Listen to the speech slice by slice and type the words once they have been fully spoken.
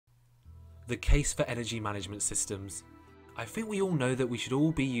The case for energy management systems. I think we all know that we should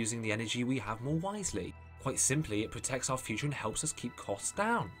all be using the energy we have more wisely. Quite simply, it protects our future and helps us keep costs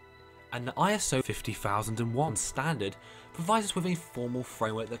down. And the ISO 50001 standard provides us with a formal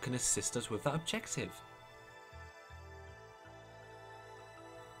framework that can assist us with that objective.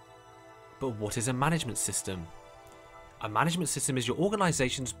 But what is a management system? A management system is your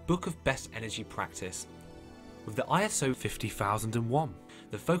organisation's book of best energy practice. With the ISO 50001,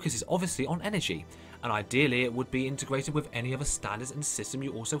 the focus is obviously on energy, and ideally it would be integrated with any other standards and system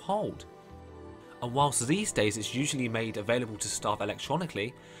you also hold. And whilst these days it's usually made available to staff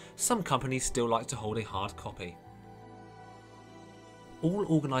electronically, some companies still like to hold a hard copy. All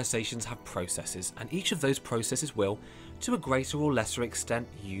organisations have processes, and each of those processes will, to a greater or lesser extent,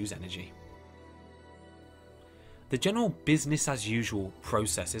 use energy. The general business as usual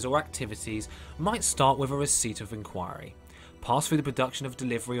processes or activities might start with a receipt of inquiry, pass through the production of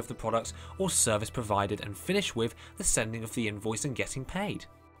delivery of the product or service provided, and finish with the sending of the invoice and getting paid.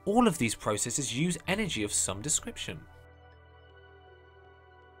 All of these processes use energy of some description.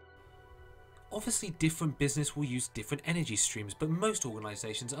 Obviously different business will use different energy streams, but most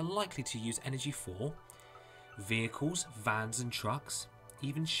organisations are likely to use energy for vehicles, vans and trucks,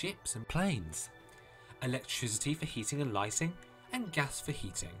 even ships and planes, electricity for heating and lighting, and gas for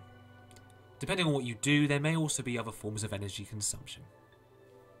heating. Depending on what you do, there may also be other forms of energy consumption.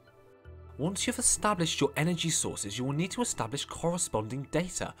 Once you've established your energy sources, you will need to establish corresponding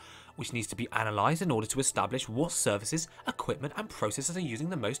data, which needs to be analysed in order to establish what services, equipment and processes are using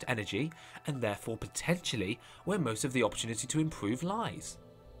the most energy, and therefore potentially where most of the opportunity to improve lies.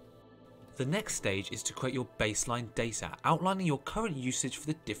 The next stage is to create your baseline data, outlining your current usage for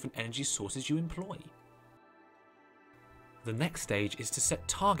the different energy sources you employ. The next stage is to set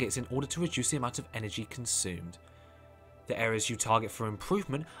targets in order to reduce the amount of energy consumed. The areas you target for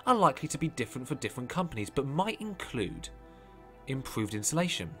improvement are likely to be different for different companies, but might include improved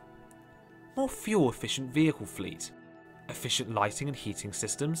insulation, more fuel efficient vehicle fleet, efficient lighting and heating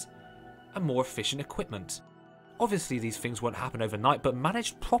systems, and more efficient equipment. Obviously these things won't happen overnight, but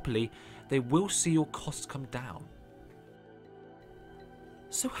managed properly they will see your costs come down.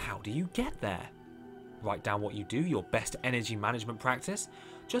 So how do you get there? Write down what you do, your best energy management practice,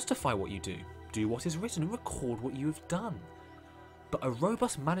 justify what you do what is written and record what you have done. But a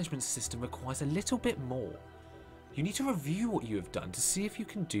robust management system requires a little bit more. You need to review what you have done to see if you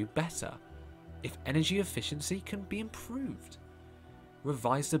can do better, if energy efficiency can be improved.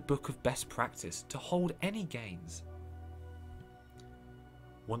 Revise the book of best practice to hold any gains.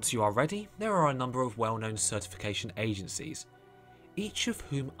 Once you are ready, there are a number of well-known certification agencies, each of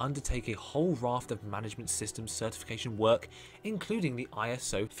whom undertake a whole raft of management system certification work, including the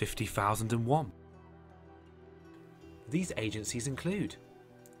ISO 50001. These agencies include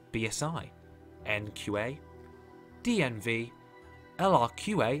BSI, NQA, DNV,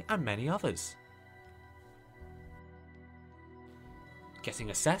 LRQA and many others.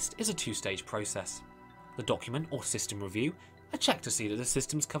 Getting assessed is a two-stage process. The document or system review, a check to see that the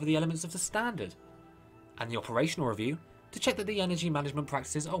systems cover the elements of the standard, and the operational review, to check that the energy management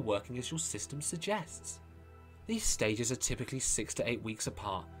practices are working as your system suggests. These stages are typically 6 to 8 weeks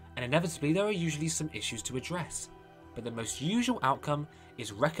apart, and inevitably there are usually some issues to address, but the most usual outcome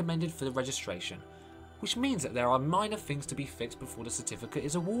is recommended for the registration, which means that there are minor things to be fixed before the certificate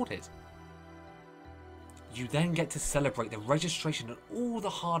is awarded. You then get to celebrate the registration and all the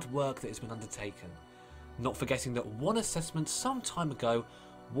hard work that has been undertaken, not forgetting that one assessment some time ago,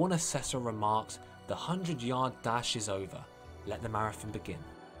 one assessor remarked, "The 100-yard dash is over, let the marathon begin."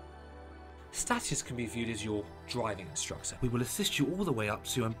 Statius can be viewed as your driving instructor. We will assist you all the way up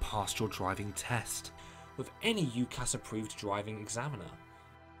to and past your driving test with any UCAS approved driving examiner.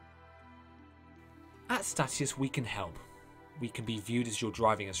 At Statius we can help. We can be viewed as your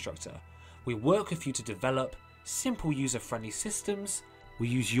driving instructor. We work with you to develop simple user-friendly systems. We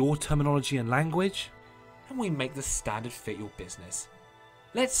use your terminology and language, and we make the standard fit your business.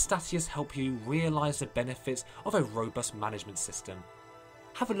 Let Statius help you realise the benefits of a robust management system.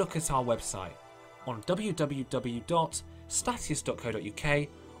 Have a look at our website on www.statius.co.uk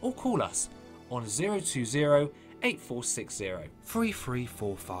or call us on 020 8460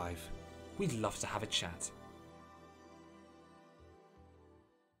 3345. We'd love to have a chat.